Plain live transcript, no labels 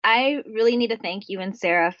I really need to thank you and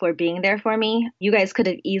Sarah for being there for me. You guys could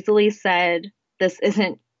have easily said, this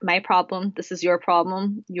isn't my problem. This is your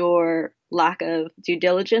problem. Your lack of due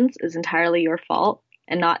diligence is entirely your fault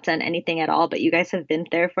and not done anything at all. But you guys have been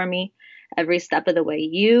there for me every step of the way.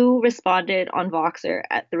 You responded on Voxer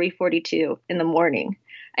at 3:42 in the morning.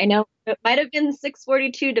 I know it might have been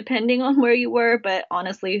 6:42 depending on where you were, but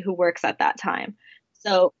honestly, who works at that time?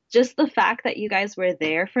 So just the fact that you guys were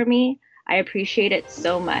there for me, I appreciate it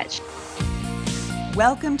so much.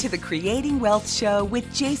 Welcome to the Creating Wealth Show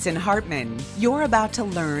with Jason Hartman. You're about to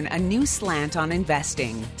learn a new slant on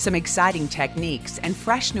investing, some exciting techniques, and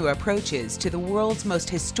fresh new approaches to the world's most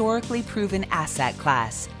historically proven asset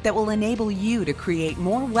class that will enable you to create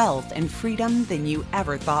more wealth and freedom than you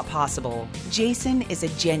ever thought possible. Jason is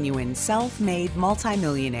a genuine self-made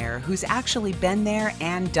multimillionaire who's actually been there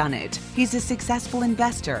and done it. He's a successful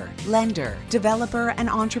investor, lender, developer, and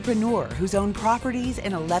entrepreneur who's owned properties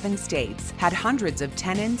in 11 states, had hundreds of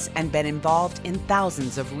tenants, and been involved in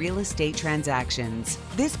thousands of real estate transactions.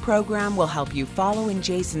 This program will help you follow in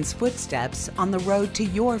Jason's footsteps on the road to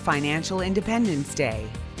your financial independence day.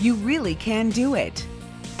 You really can do it.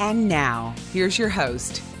 And now, here's your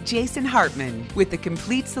host, Jason Hartman, with the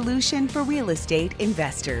complete solution for real estate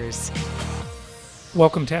investors.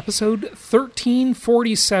 Welcome to episode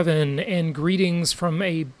 1347, and greetings from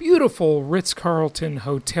a beautiful Ritz-Carlton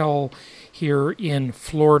hotel here in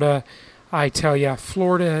Florida. I tell ya,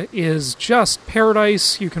 Florida is just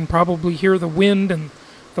paradise. You can probably hear the wind and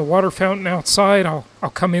the water fountain outside. I'll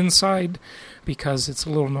come inside because it's a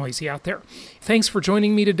little noisy out there. Thanks for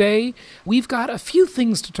joining me today. We've got a few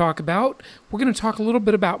things to talk about. We're going to talk a little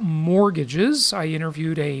bit about mortgages. I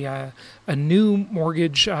interviewed a new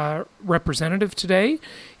mortgage representative today. I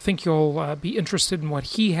think you'll be interested in what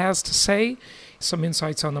he has to say. Some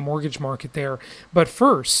insights on the mortgage market there. But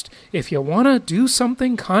first, if you want to do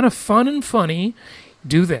something kind of fun and funny,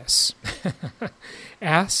 do this.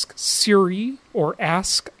 Ask Siri or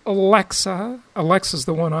ask Alexa. Alexa's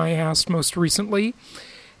the one I asked most recently.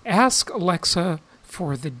 Ask Alexa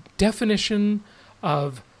for the definition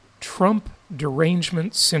of Trump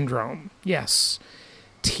derangement syndrome. Yes,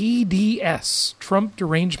 TDS, Trump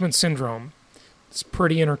derangement syndrome. It's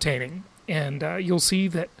pretty entertaining. And you'll see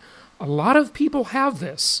that a lot of people have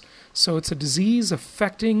this. So it's a disease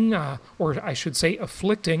affecting, or I should say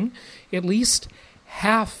afflicting, at least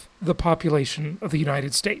half the population of the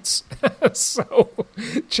United States. So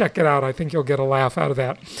check it out. I think you'll get a laugh out of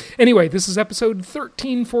that. Anyway, this is episode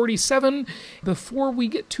 1347. Before we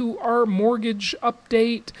get to our mortgage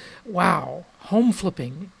update, wow, home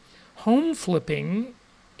flipping. Home flipping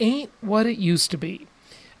ain't what it used to be.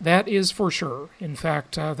 That is for sure. In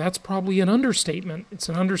fact, that's probably an understatement. It's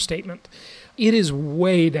an understatement. It is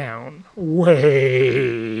way down,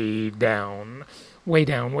 way down, way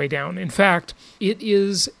down, way down. In fact, it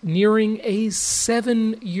is nearing a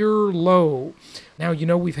 7-year low. Now, you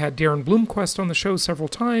know, we've had Darren Bloomquist on the show several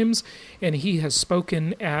times, and he has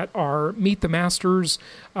spoken at our Meet the Masters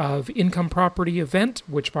of Income Property event,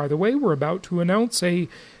 which, by the way, we're about to announce a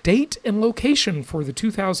date and location for the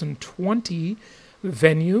 2020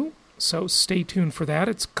 venue, so stay tuned for that.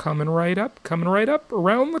 It's coming right up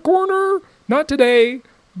around the corner. Not today,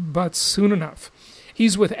 but soon enough.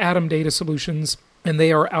 He's with Adam Data Solutions, and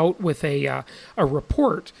they are out with a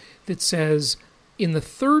report that says in the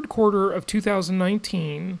third quarter of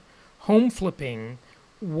 2019, home flipping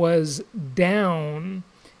was down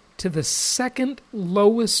to the second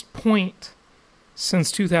lowest point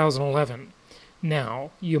since 2011.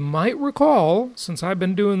 Now, you might recall, since I've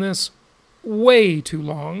been doing this way too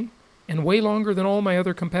long, and way longer than all my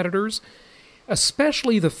other competitors,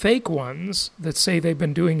 especially the fake ones that say they've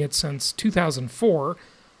been doing it since 2004.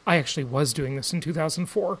 I actually was doing this in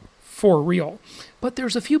 2004, for real. But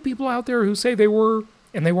there's a few people out there who say they were,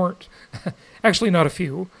 and they weren't. Actually, not a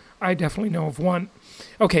few. I definitely know of one.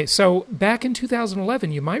 Okay, so back in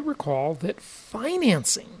 2011, you might recall that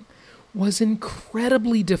financing was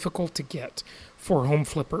incredibly difficult to get for home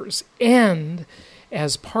flippers, and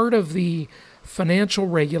as part of the financial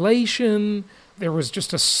regulation, there was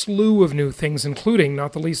just a slew of new things, including,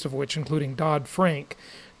 not the least of which, including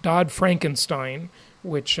Dodd-Frankenstein,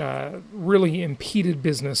 which really impeded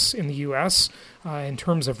business in the U.S. In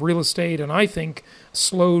terms of real estate, and I think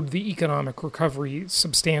slowed the economic recovery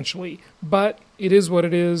substantially. But it is what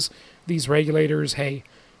it is. These regulators, hey,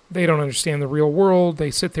 they don't understand the real world. They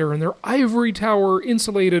sit there in their ivory tower,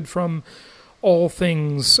 insulated from all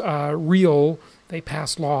things real. They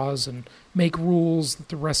pass laws and make rules that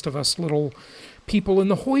the rest of us little people in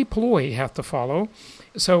the hoi polloi have to follow.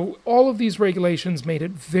 So all of these regulations made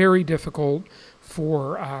it very difficult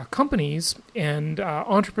for companies and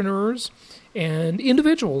entrepreneurs and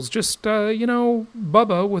individuals. Just,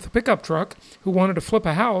 Bubba with a pickup truck who wanted to flip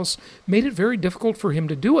a house made it very difficult for him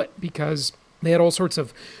to do it because they had all sorts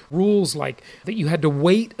of rules like that you had to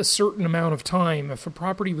wait a certain amount of time. If a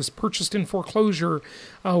property was purchased in foreclosure,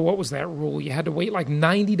 what was that rule? You had to wait like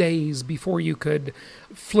 90 days before you could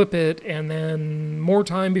flip it and then more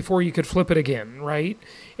time before you could flip it again, right?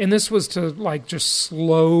 And this was to like just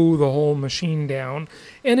slow the whole machine down.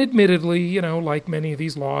 And admittedly, like many of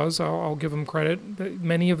these laws, I'll give them credit, that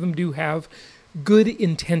many of them do have good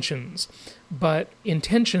intentions, but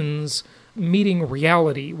intentions meeting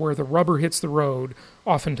reality where the rubber hits the road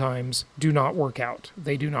oftentimes do not work out.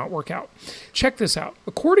 They do not work out. Check this out.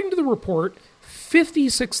 According to the report,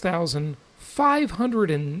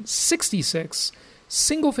 56,566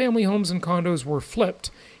 single-family homes and condos were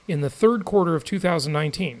flipped in the third quarter of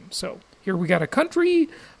 2019. So here we got a country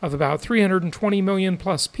of about 320 million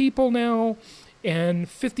plus people now, and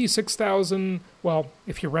 56,000, well,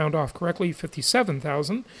 if you round off correctly,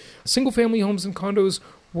 57,000 single-family homes and condos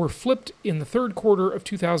were flipped in the third quarter of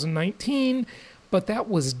 2019, but that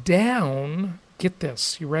was down, get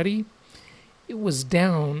this, you ready? It was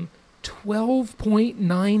down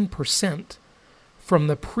 12.9% from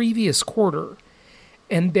the previous quarter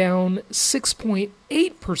and down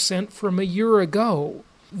 6.8% from a year ago.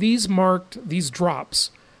 These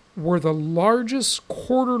drops were the largest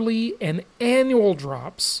quarterly and annual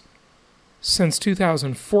drops since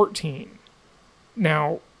 2014.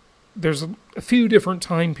 Now, there's a few different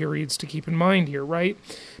time periods to keep in mind here, right?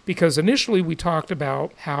 Because initially we talked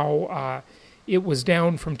about how it was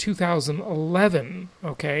down from 2011,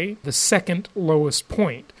 okay, the second lowest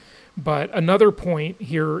point. But another point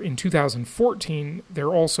here in 2014, they're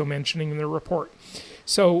also mentioning in their report.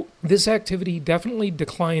 So this activity definitely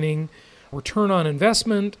declining. Return on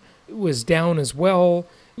investment was down as well.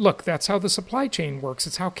 Look, that's how the supply chain works.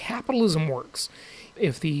 It's how capitalism works.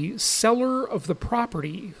 If the seller of the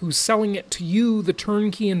property who's selling it to you, the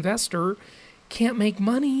turnkey investor, can't make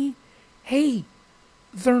money, hey,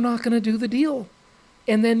 they're not going to do the deal.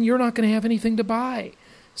 And then you're not going to have anything to buy.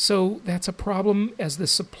 So that's a problem as the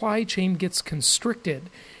supply chain gets constricted.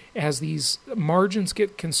 As these margins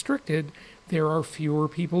get constricted, there are fewer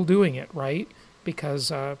people doing it, right?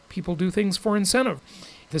 Because people do things for incentive.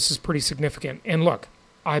 This is pretty significant. And look,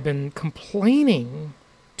 I've been complaining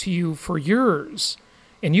to you for years,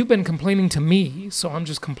 and you've been complaining to me, so I'm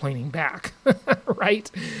just complaining back, right?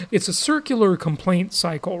 It's a circular complaint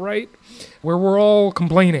cycle, right? Where we're all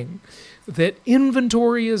complaining that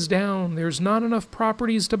inventory is down, there's not enough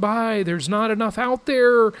properties to buy, there's not enough out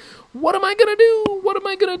there. What am I going to do? What am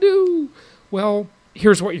I going to do? Well,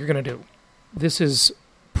 here's what you're going to do. This is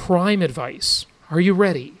prime advice. Are you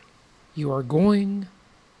ready? You are going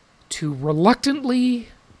to reluctantly,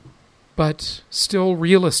 but still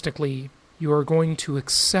realistically, you are going to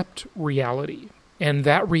accept reality. And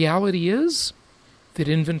that reality is that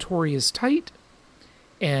inventory is tight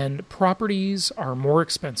and properties are more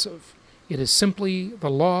expensive. It is simply the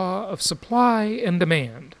law of supply and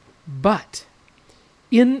demand. But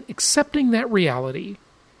in accepting that reality,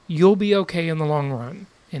 you'll be okay in the long run.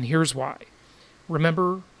 And here's why.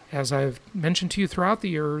 Remember, as I've mentioned to you throughout the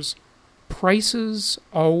years, prices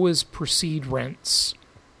always precede rents.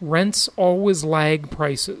 Rents always lag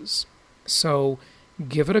prices. So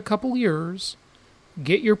give it a couple years,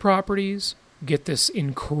 get your properties, get this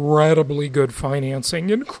incredibly good financing,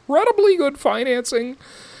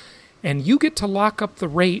 and you get to lock up the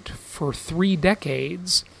rate for 3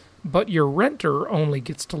 decades, but your renter only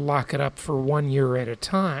gets to lock it up for 1 year at a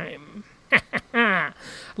time. A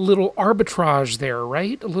little arbitrage there,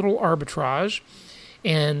 right? A little arbitrage.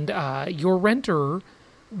 And your renter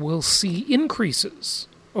will see increases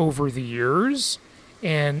over the years.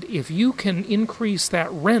 And if you can increase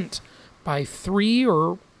that rent by 3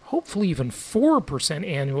 or hopefully even 4%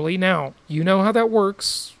 annually, now, you know how that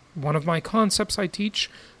works. One of my concepts I teach,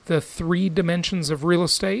 the 3 dimensions of real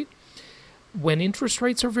estate. When interest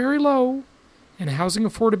rates are very low and housing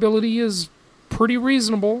affordability is pretty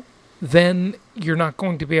reasonable, then you're not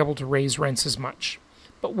going to be able to raise rents as much.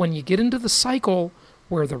 But when you get into the cycle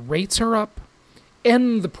where the rates are up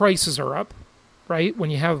and the prices are up, right? When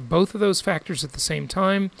you have both of those factors at the same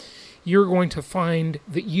time, you're going to find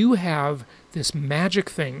that you have this magic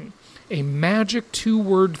thing, a magic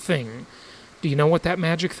 2-word thing. Do you know what that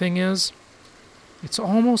magic thing is? It's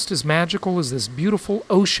almost as magical as this beautiful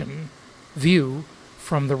ocean view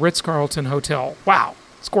from the Ritz-Carlton Hotel. Wow,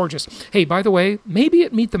 it's gorgeous. Hey, by the way, maybe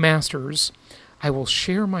at Meet the Masters, I will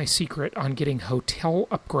share my secret on getting hotel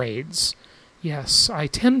upgrades. Yes, I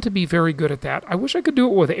tend to be very good at that. I wish I could do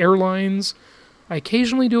it with airlines. I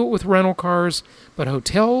occasionally do it with rental cars, but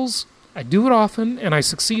hotels, I do it often and I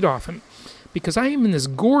succeed often because I am in this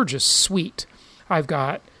gorgeous suite. I've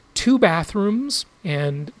got 2 bathrooms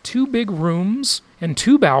and 2 big rooms and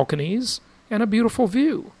 2 balconies and a beautiful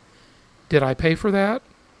view. Did I pay for that?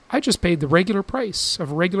 I just paid the regular price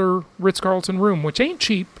of a regular Ritz-Carlton room, which ain't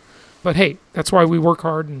cheap, but hey, that's why we work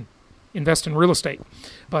hard and invest in real estate.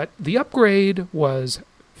 But the upgrade was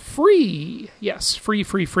free. Yes,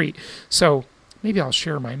 free. So maybe I'll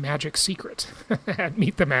share my magic secret at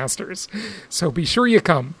Meet the Masters. So be sure you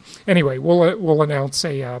come. Anyway, we'll announce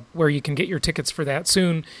where you can get your tickets for that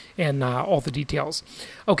soon and all the details.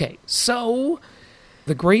 Okay, so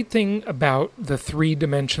the great thing about the 3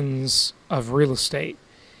 dimensions of real estate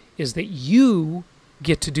is that you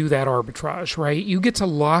get to do that arbitrage, right? You get to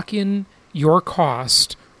lock in your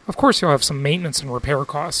cost. Of course, you'll have some maintenance and repair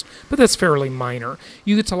costs, but that's fairly minor.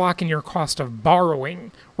 You get to lock in your cost of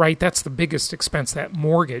borrowing, right? That's the biggest expense, that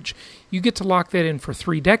mortgage. You get to lock that in for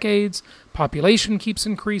 3 decades. Population keeps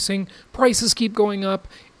increasing. Prices keep going up.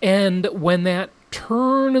 And when that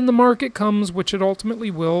turn in the market comes, which it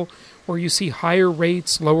ultimately will, where you see higher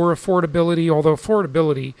rates, lower affordability, although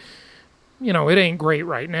affordability, it ain't great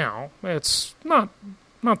right now. It's not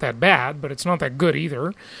that bad, but it's not that good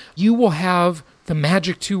either. You will have the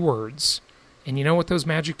magic 2 words. And you know what those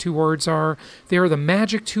magic 2 words are? They are the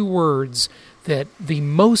magic 2 words that the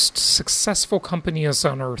most successful companies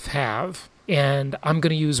on earth have. And I'm going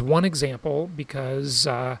to use one example because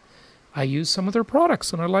I use some of their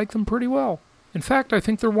products and I like them pretty well. In fact, I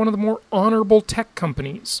think they're one of the more honorable tech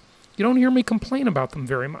companies. You don't hear me complain about them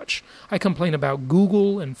very much. I complain about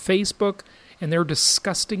Google and Facebook and their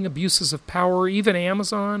disgusting abuses of power, even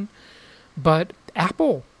Amazon. But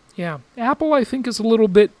Apple, Apple I think is a little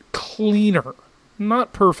bit cleaner.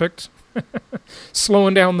 Not perfect.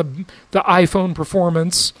 Slowing down the iPhone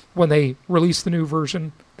performance when they released the new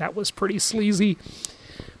version. That was pretty sleazy.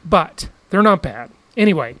 But they're not bad.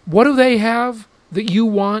 Anyway, what do they have that you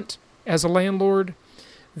want as a landlord?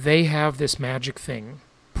 They have this magic thing.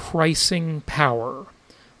 Pricing power.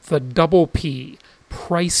 The double P.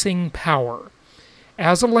 Pricing power.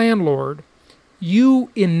 As a landlord,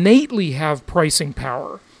 you innately have pricing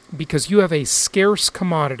power because you have a scarce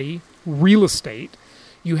commodity, real estate.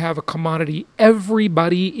 You have a commodity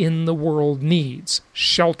everybody in the world needs,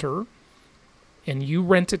 shelter, and you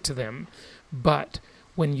rent it to them. But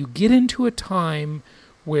when you get into a time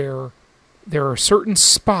where there are certain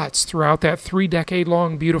spots throughout that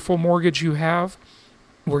 3-decade-long beautiful mortgage you have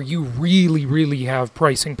where you really, really have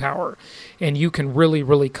pricing power and you can really,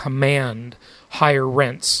 really command higher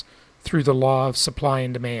rents through the law of supply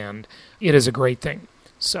and demand, it is a great thing.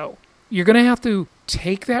 So you're going to have to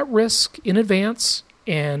take that risk in advance.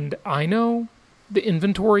 And I know the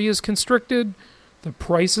inventory is constricted. The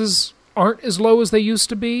prices aren't as low as they used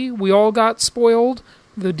to be. We all got spoiled.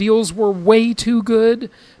 The deals were way too good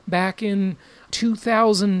back in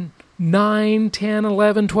 2009, 10,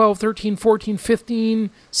 11, 12, 13, 14, 15,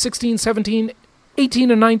 16, 17,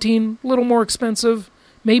 18, and 19. A little more expensive.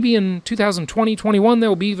 Maybe in 2020, 21,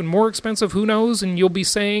 they'll be even more expensive. Who knows? And you'll be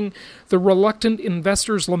saying the reluctant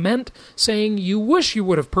investor's lament, saying you wish you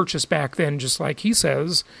would have purchased back then, just like he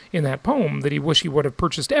says in that poem, that he wish he would have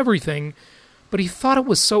purchased everything, but he thought it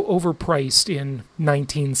was so overpriced in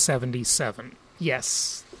 1977.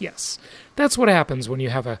 Yes. That's what happens when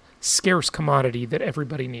you have a scarce commodity that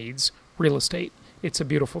everybody needs, real estate. It's a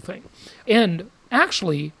beautiful thing. And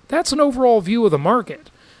actually, that's an overall view of the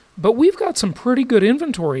market. But we've got some pretty good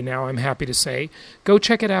inventory now, I'm happy to say. Go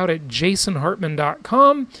check it out at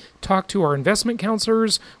jasonhartman.com. Talk to our investment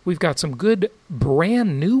counselors. We've got some good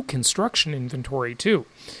brand new construction inventory too.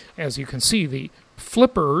 As you can see, the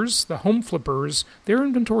flippers, the home flippers, their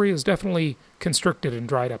inventory is definitely constricted and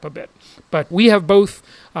dried up a bit. But we have both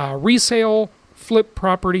resale, flip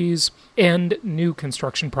properties, and new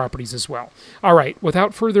construction properties as well. All right,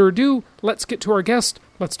 without further ado, let's get to our guest.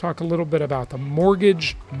 Let's talk a little bit about the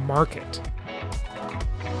mortgage market.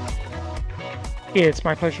 It's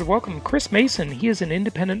my pleasure to welcome Chris Mason. He is an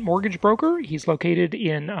independent mortgage broker. He's located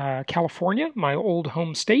in California, my old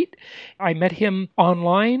home state. I met him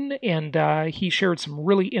online, and he shared some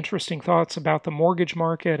really interesting thoughts about the mortgage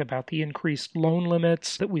market, about the increased loan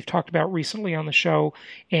limits that we've talked about recently on the show.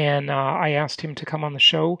 And I asked him to come on the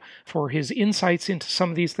show for his insights into some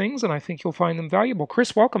of these things, and I think you'll find them valuable.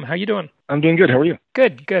 Chris, welcome. How you doing? I'm doing good. How are you?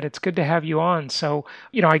 Good. It's good to have you on. So,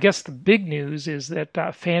 I guess the big news is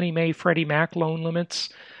that Fannie Mae, Freddie Mac loan limits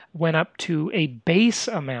went up to a base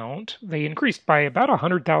amount. They increased by about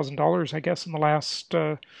 $100,000, I guess, in the last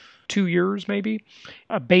 2 years maybe.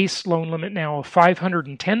 A base loan limit now of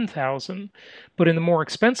 $510,000, but in the more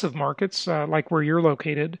expensive markets, like where you're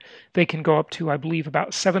located, they can go up to, I believe,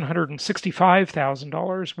 about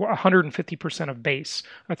 $765,000, 150% of base,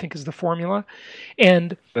 I think is the formula.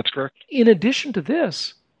 And that's correct. In addition to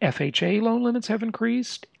this, FHA loan limits have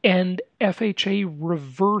increased, and FHA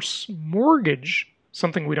reverse mortgage,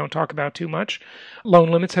 something we don't talk about too much, loan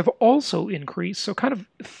limits have also increased. So kind of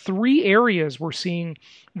 3 areas we're seeing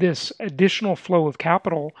this additional flow of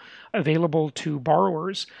capital available to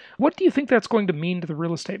borrowers. What do you think that's going to mean to the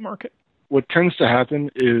real estate market? What tends to happen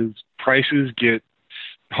is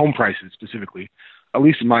home prices specifically, at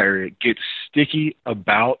least in my area, get sticky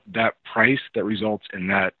about that price that results in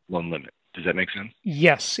that loan limit. Does that make sense?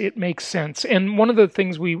 Yes, it makes sense. And one of the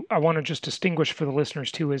things I want to just distinguish for the listeners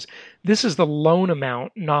too is this is the loan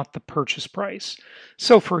amount, not the purchase price.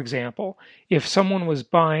 So for example, if someone was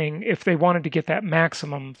if they wanted to get that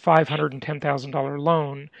maximum $510,000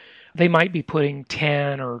 loan, they might be putting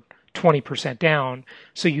 10 or 20% down.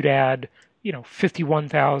 So you'd add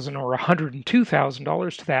 $51,000 or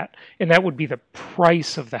 $102,000 to that, and that would be the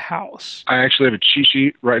price of the house. I actually have a cheat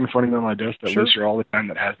sheet right in front of me on my desk that lists here all the time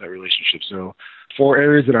that has that relationship. So for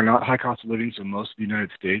areas that are not high cost of living, so most of the United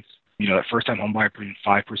States, that first-time home buyer putting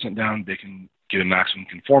 5% down, they can get a maximum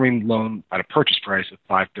conforming loan at a purchase price of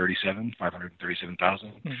 $537,000.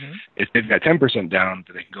 Mm-hmm. If they've got 10% down,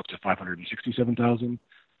 then they can go up to $567,000.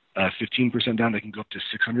 15% down, they can go up to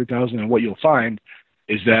 $600,000. And what you'll find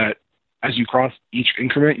is that as you cross each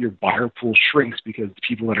increment, your buyer pool shrinks because the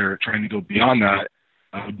people that are trying to go beyond that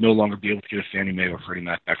would no longer be able to get a Fannie Mae or Freddie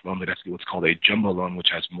Mac backed loan. They'd have to get what's called a jumbo loan, which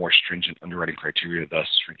has more stringent underwriting criteria, thus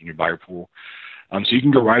shrinking your buyer pool. So you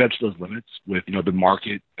can go right up to those limits with, the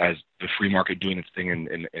market as the free market doing its thing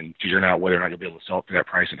and figuring out whether or not you'll be able to sell it for that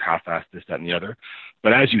price and how fast this, that, and the other.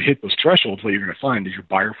 But as you hit those thresholds, what you're going to find is your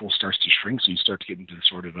buyer pool starts to shrink, so you start to get into the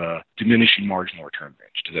sort of a diminishing marginal return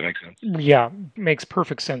range. Does that make sense? Yeah, makes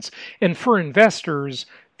perfect sense. And for investors,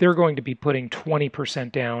 they're going to be putting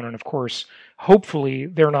 20% down. And of course, hopefully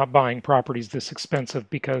they're not buying properties this expensive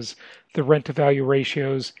because the rent-to-value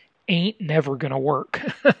ratios ain't never going to work.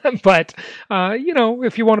 But,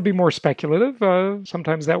 if you want to be more speculative,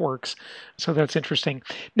 sometimes that works. So that's interesting.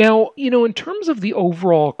 Now, in terms of the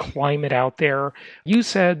overall climate out there, you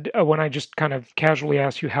said when I just kind of casually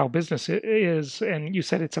asked you how business is, and you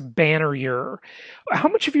said it's a banner year. How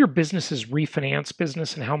much of your business is refinance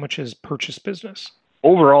business and how much is purchase business?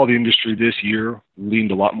 Overall, the industry this year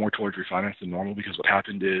leaned a lot more towards refinance than normal because what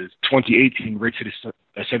happened is 2018 rates hit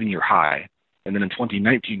a 7-year high. And then in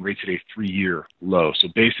 2019, rates hit a 3-year low. So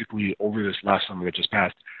basically, over this last summer that just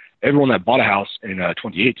passed, everyone that bought a house in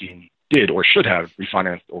 2018 did or should have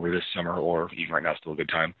refinanced over this summer, or even right now, still a good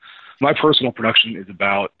time. My personal production is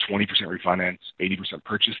about 20% refinance, 80%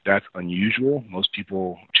 purchase. That's unusual. Most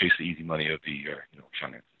people chase the easy money of the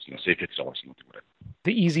refinances. Say $50 a month or whatever.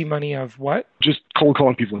 The easy money of what? Just cold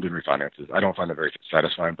calling people and doing refinances. I don't find that very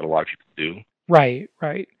satisfying, but a lot of people do. Right.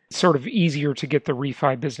 Sort of easier to get the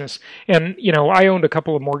refi business. And, I owned a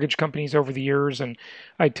couple of mortgage companies over the years, and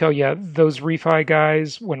I tell you, those refi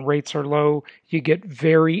guys, when rates are low, you get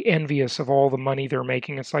very envious of all the money they're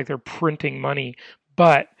making. It's like they're printing money,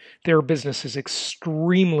 but their business is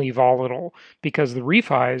extremely volatile because the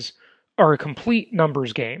refis are a complete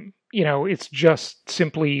numbers game. It's just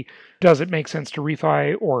simply, does it make sense to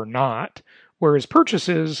refi or not? Whereas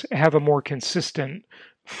purchases have a more consistent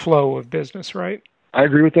flow of business, right? I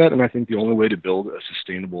agree with that, and I think the only way to build a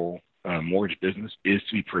sustainable mortgage business is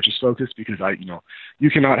to be purchase focused because you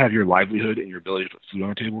cannot have your livelihood and your ability to put food on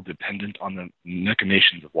the table dependent on the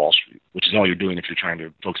machinations of Wall Street, which is all you're doing if you're trying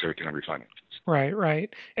to focus everything on refinances. Right.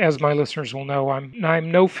 As my listeners will know, I'm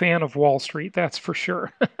no fan of Wall Street, that's for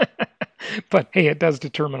sure. But hey, it does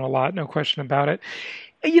determine a lot, no question about it.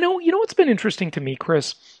 What's been interesting to me,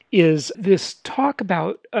 Chris, is this talk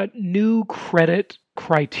about new credit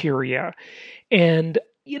criteria. And,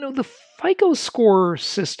 the FICO score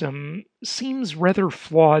system seems rather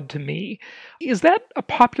flawed to me. Is that a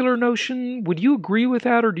popular notion? Would you agree with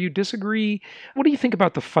that, or do you disagree? What do you think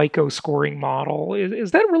about the FICO scoring model?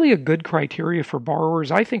 Is that really a good criteria for borrowers?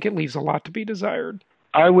 I think it leaves a lot to be desired.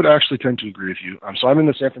 I would actually tend to agree with you. So I'm in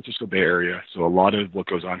the San Francisco Bay Area, so a lot of what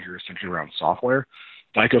goes on here is centered around software.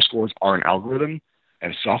 FICO scores are an algorithm,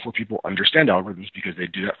 and software people understand algorithms because they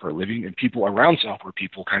do that for a living, and people around software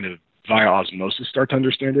people kind of via osmosis start to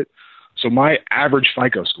understand it. So my average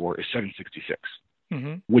FICO score is 766,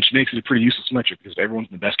 which makes it a pretty useless metric because everyone's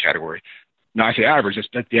in the best category. Now I say average,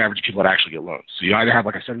 that's the average of people that actually get loans. So you either have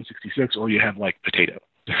like a 766 or you have like potato.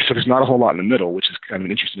 So there's not a whole lot in the middle, which is kind of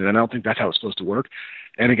interesting. And I don't think that's how it's supposed to work.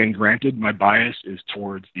 And again, granted, my bias is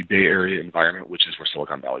towards the Bay Area environment, which is where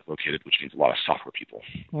Silicon Valley is located, which means a lot of software people.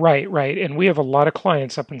 Right. And we have a lot of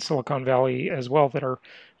clients up in Silicon Valley as well that are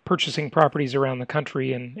purchasing properties around the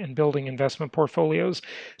country and building investment portfolios.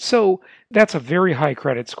 So that's a very high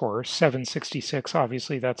credit score, 766.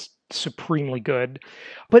 Obviously, that's supremely good.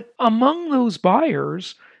 But among those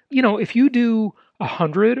buyers, if you do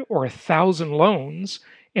 100 or 1,000 loans,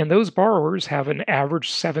 and those borrowers have an average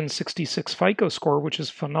 766 FICO score, which is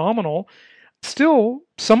phenomenal, still,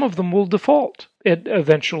 some of them will default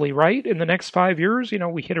eventually, right? In the next 5 years,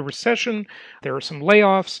 we hit a recession, there are some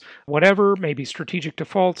layoffs, whatever, maybe strategic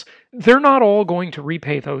defaults. They're not all going to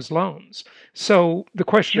repay those loans. So the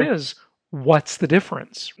question is, what's the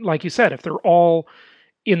difference? Like you said, if they're all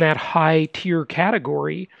in that high tier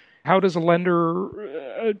category, how does a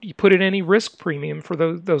lender put in any risk premium for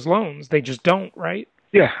those loans? They just don't, right?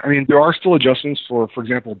 Yeah, there are still adjustments for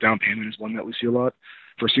example, down payment is one that we see a lot.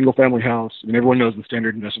 For a single-family house, everyone knows the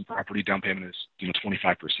standard investment property down payment is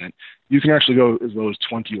 25%. You can actually go as low as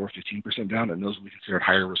 20 or 15% down, and those will be considered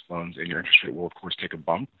higher risk loans, and your interest rate will, of course, take a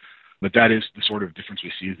bump. But that is the sort of difference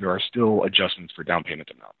we see. There are still adjustments for down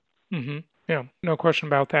payment amount. Mm-hmm. Yeah, no question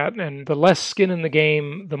about that. And the less skin in the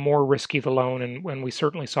game, the more risky the loan. And when we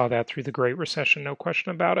certainly saw that through the Great Recession, no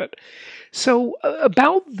question about it. So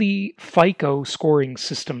about the FICO scoring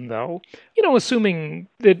system, though, assuming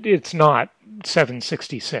that it's not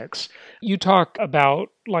 766, you talk about,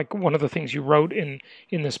 like, one of the things you wrote in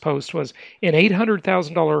this post was an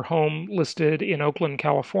 $800,000 home listed in Oakland,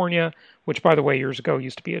 California, which, by the way, years ago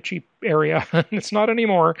used to be a cheap area. It's not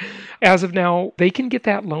anymore. As of now, they can get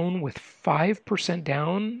that loan with 5%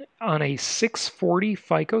 down on a 640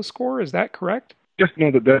 FICO score. Is that correct? Yes,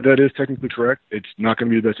 no, that is technically correct. It's not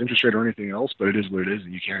going to be the best interest rate or anything else, but it is what it is,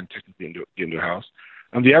 and you can technically get into a house.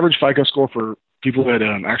 The average FICO score for people that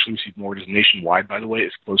actually receive mortgages nationwide, by the way,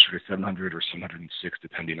 is closer to 700 or 706,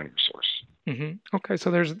 depending on your source. Mm-hmm. Okay, so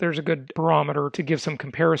there's a good barometer to give some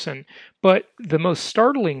comparison. But the most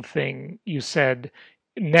startling thing you said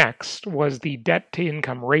next was the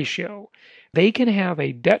debt-to-income ratio. They can have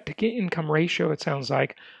a debt-to-income ratio, it sounds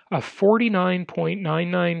like, of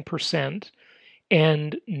 49.99%,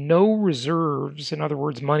 and no reserves, in other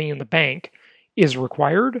words, money in the bank, is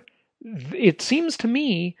required. It seems to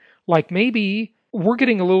me like maybe we're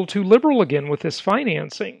getting a little too liberal again with this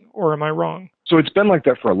financing, or am I wrong? So it's been like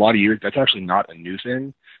that for a lot of years. That's actually not a new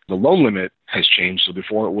thing. The loan limit has changed. So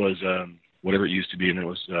before it was whatever it used to be, and then it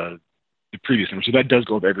was the previous number. So that does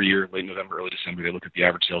go up every year, late November, early December. They look at the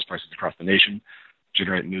average sales prices across the nation,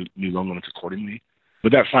 generate new loan limits accordingly.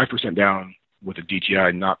 But that 5% down with a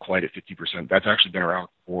DTI not quite at 50%, that's actually been around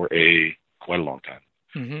for quite a long time.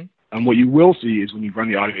 Mm-hmm. And what you will see is when you run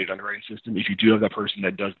the automated underwriting system, if you do have that person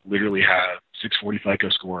that does literally have 640 FICO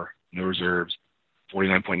score, no reserves,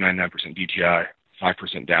 49.99% DTI,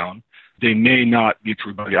 5% down, they may not be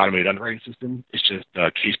approved by the automated underwriting system. It's just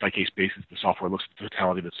a case-by-case basis. The software looks at the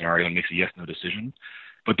totality of the scenario and makes a yes-no decision.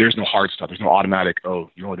 But there's no hard stop. There's no automatic, you're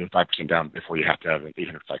only doing 5% down before you have to have an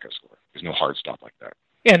 800 FICO score. There's no hard stop like that.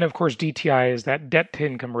 And of course, DTI is that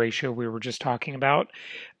debt-to-income ratio we were just talking about.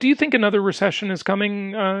 Do you think another recession is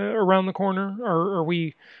coming around the corner? Or are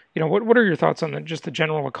we, what are your thoughts on just the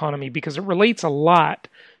general economy? Because it relates a lot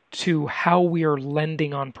to how we are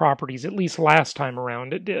lending on properties. At least last time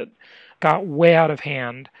around it did. Got way out of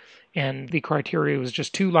hand, and the criteria was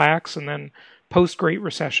just too lax. And then post-Great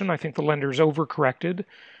Recession, I think the lenders overcorrected,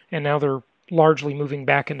 and now they're largely moving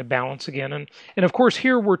back into balance again. And of course,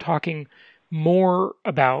 here we're talking more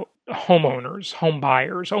about homeowners, home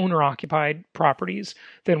buyers, owner-occupied properties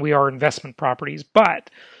than we are investment properties. But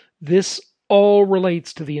this all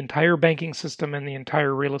relates to the entire banking system and the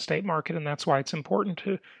entire real estate market, and that's why it's important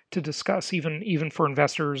to discuss, even for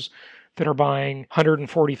investors that are buying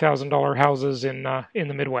 $140,000 houses in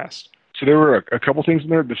the Midwest. So there were a couple things in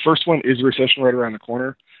there. The first one is a recession right around the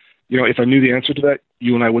corner. If I knew the answer to that,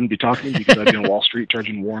 you and I wouldn't be talking because I'd be on Wall Street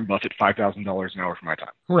charging Warren Buffett $5,000 an hour for my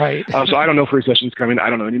time. Right. So I don't know if a recession is coming. I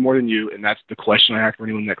don't know any more than you, and that's the question I ask for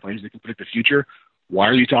anyone that claims they can predict the future. Why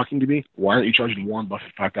are you talking to me? Why aren't you charging Warren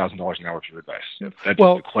Buffett $5,000 an hour for your advice? That's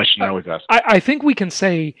the question I always ask. I think we can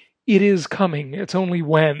say it is coming. It's only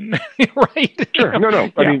when, right? Sure. No.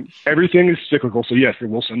 Yeah. I mean, everything is cyclical. So yes, there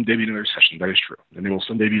will someday be another recession. That is true. And there will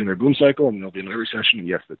someday be another boom cycle, and there'll be another recession. And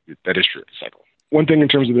yes, that is true. It's a cycle. One thing in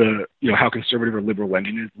terms of the, how conservative or liberal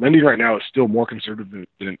lending is, lending right now is still more conservative than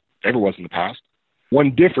it ever was in the past.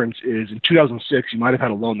 One difference is in 2006, you might have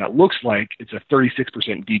had a loan that looks like it's a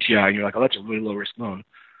 36% DTI, and you're like, oh, that's a really low risk loan,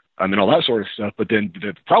 and all that sort of stuff. But then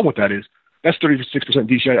the problem with that is that's 36%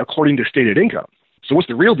 DTI according to stated income. So what's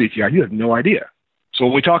the real DTI? You have no idea. So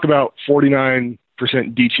when we talk about 49%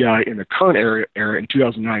 DTI in the current era in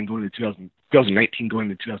 2009 going to 2019 going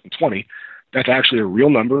to 2020. That's actually a real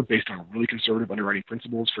number based on really conservative underwriting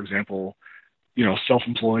principles. For example,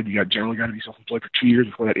 self-employed, you generally got to be self-employed for 2 years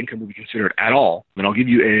before that income will be considered at all. And I'll give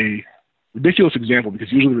you a ridiculous example,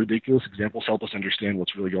 because usually ridiculous examples help us understand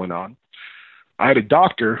what's really going on. I had a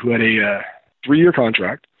doctor who had a 3-year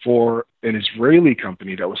contract for an Israeli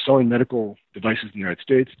company that was selling medical devices in the United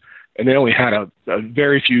States, and they only had a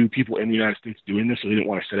very few people in the United States doing this, so they didn't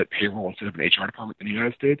want to set up payroll and set up an HR department in the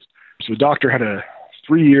United States. So the doctor had a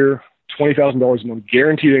 3-year, $20,000 a month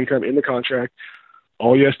guaranteed income in the contract.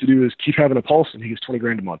 All he has to do is keep having a pulse, and he gets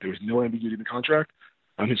 $20,000 a month. There was no ambiguity in the contract.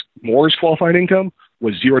 His mortgage qualified income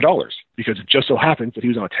was $0, because it just so happens that he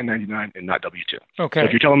was on a 1099 and not W-2. Okay. So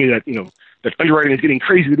if you're telling me that that underwriting is getting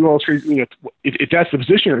crazy, to do all this crazy, if that's the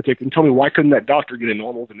position you're going to take, then tell me why couldn't that doctor get a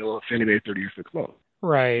normal vanilla Fannie Mae 30-year fixed loan?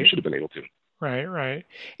 Right. He should have been able to. Right.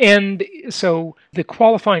 And so the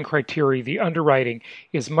qualifying criteria, the underwriting,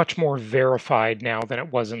 is much more verified now than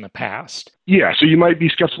it was in the past. Yeah, so you might be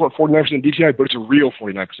skeptical at 49% DTI, but it's a real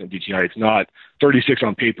 49% DTI. It's not 36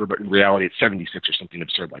 on paper, but in reality it's 76 or something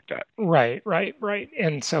absurd like that. Right.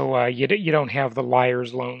 And so you don't have the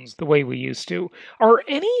liar's loans the way we used to. Are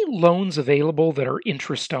any loans available that are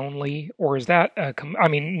interest only, or is that,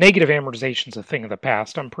 negative amortization is a thing of the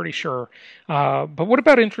past, I'm pretty sure. But what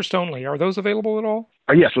about interest only? Are those available at all?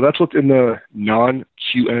 Yeah, so that's what's in the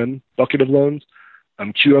non-QM bucket of loans.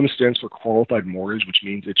 QM stands for qualified mortgage, which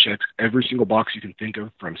means it checks every single box you can think of,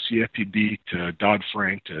 from CFPB to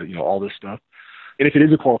Dodd-Frank to all this stuff. And if it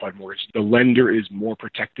is a qualified mortgage, the lender is more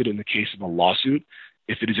protected in the case of a lawsuit.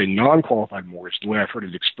 If it is a non-qualified mortgage, the way I've heard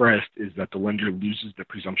it expressed is that the lender loses the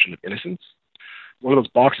presumption of innocence. One of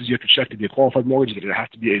those boxes you have to check to be a qualified mortgage is that it has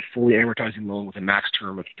to be a fully amortizing loan with a max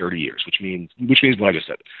term of 30 years, which means what I just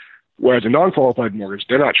said. Whereas a non-qualified mortgage,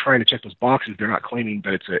 they're not trying to check those boxes. They're not claiming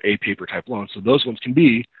that it's a paper type loan. So those ones can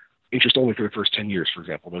be interest only for the first 10 years, for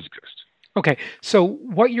example. Those exist. Okay, so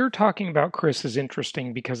what you're talking about, Chris, is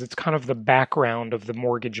interesting because it's kind of the background of the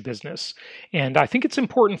mortgage business. And I think it's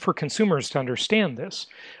important for consumers to understand this.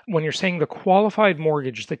 When you're saying the qualified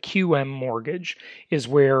mortgage, the QM mortgage, is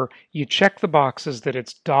where you check the boxes that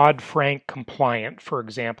it's Dodd-Frank compliant, for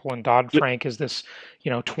example. And Dodd-Frank is this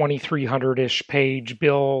 2,300-ish page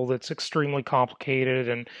bill that's extremely complicated.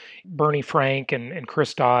 And Bernie Frank and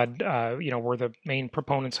Chris Dodd, were the main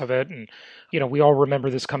proponents of it. And, we all remember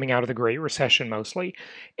this coming out of the Great Recession mostly.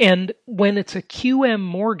 And when it's a QM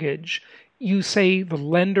mortgage, you say the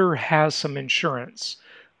lender has some insurance.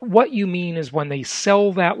 What you mean is when they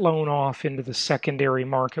sell that loan off into the secondary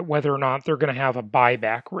market, whether or not they're going to have a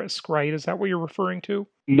buyback risk, right? Is that what you're referring to?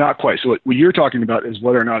 Not quite. So what you're talking about is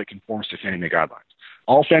whether or not it conforms to Fannie Mae guidelines.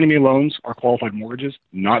 All Fannie Mae loans are qualified mortgages.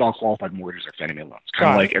 Not all qualified mortgages are Fannie Mae loans.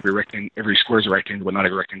 Kind of like every square is a rectangle, but not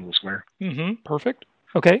every rectangle is a square. Mm-hmm. Perfect.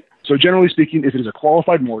 Okay. So generally speaking, if it is a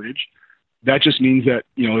qualified mortgage, that just means that,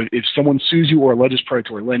 if someone sues you or alleges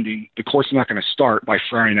predatory lending, the court's not going to start by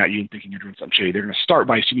frowning at you and thinking you're doing something shady. They're going to start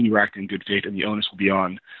by assuming you were acting in good faith, and the onus will be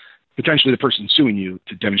on potentially the person suing you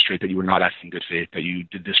to demonstrate that you were not acting in good faith, that you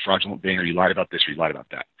did this fraudulent thing, or you lied about this, or you lied about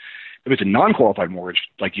that. If it's a non-qualified mortgage,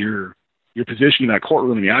 like your position in that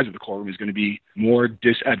courtroom, in the eyes of the courtroom, is going to be more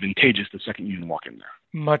disadvantageous the second you even walk in there.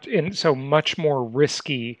 Much more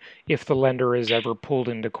risky if the lender is ever pulled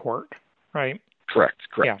into court, right? Correct.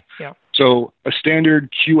 Yeah. So a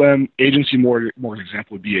standard QM agency mortgage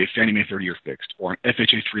example would be a Fannie Mae 30-year fixed, or an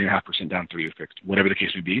FHA 3.5% down 30-year fixed, whatever the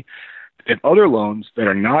case may be. And other loans that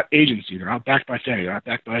are not agency, they're not backed by Fannie, they're not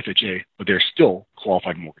backed by FHA, but they're still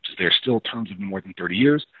qualified mortgages. They're still terms of more than 30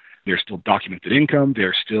 years. They're still documented income.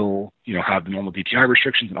 They're still, have the normal DTI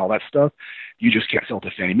restrictions and all that stuff. You just can't sell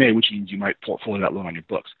to Fannie Mae, which means you might portfolio that loan on your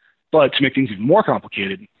books. But to make things even more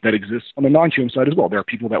complicated, that exists on the non-QM side as well. There are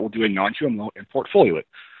people that will do a non-QM loan and portfolio it.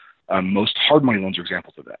 Most hard money loans are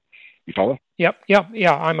examples of that. You follow? Yep.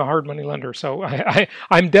 I'm a hard money lender, so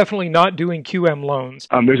I'm definitely not doing QM loans.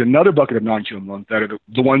 There's another bucket of non-QM loans that are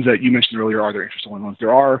the ones that you mentioned earlier are their interest-only loans.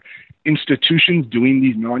 There are institutions doing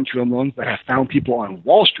these non-QM loans that have found people on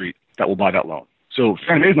Wall Street that will buy that loan. So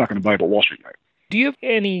Fannie Mae is not going to buy it, but Wall Street might. Do you have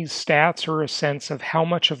any stats or a sense of how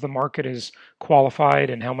much of the market is qualified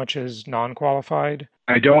and how much is non-qualified?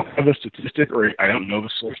 I don't have a statistic, or I don't know the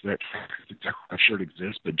source that I'm sure it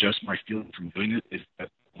exists, but just my feeling from doing it is that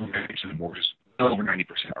over 90% of mortgages, over 90%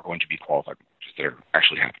 are going to be qualified mortgages that are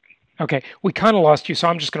actually happening. Okay, we kind of lost you, so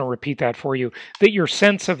I'm just going to repeat that for you. That your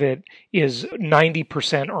sense of it is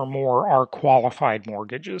 90% or more are qualified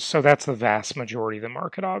mortgages. So that's the vast majority of the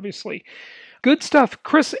market, obviously. Good stuff.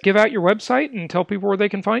 Chris, give out your website and tell people where they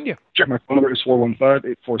can find you. Sure. My phone number is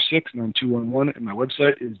 415-846-9211, and my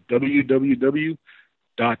website is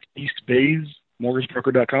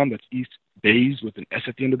www.eastbaysmortgagebroker.com. That's East Bays with an S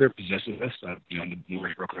at the end of there, possessive S. I'm the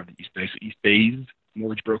mortgage broker of the East Bay, so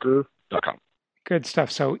eastbaysmortgagebroker.com. Good stuff.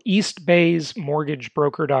 So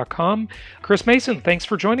eastbaysmortgagebroker.com. Chris Mason, thanks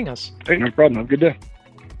for joining us. Hey, no problem. Have a good day.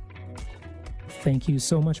 Thank you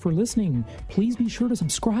so much for listening. Please be sure to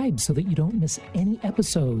subscribe so that you don't miss any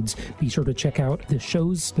episodes. Be sure to check out the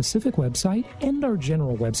show's specific website and our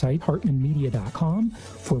general website, hartmanmedia.com,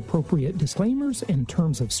 for appropriate disclaimers and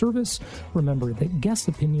terms of service. Remember that guest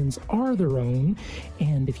opinions are their own,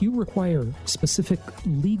 and if you require specific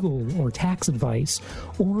legal or tax advice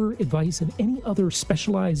or advice in any other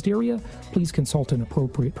specialized area, please consult an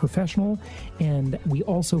appropriate professional. And we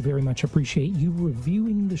also very much appreciate you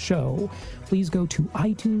reviewing the show. Please go to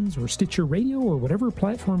iTunes or Stitcher Radio or whatever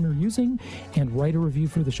platform you're using and write a review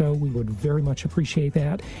for the show. We would very much appreciate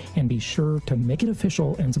that. And be sure to make it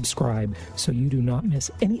official and subscribe so you do not miss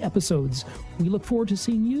any episodes. We look forward to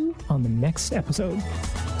seeing you on the next episode.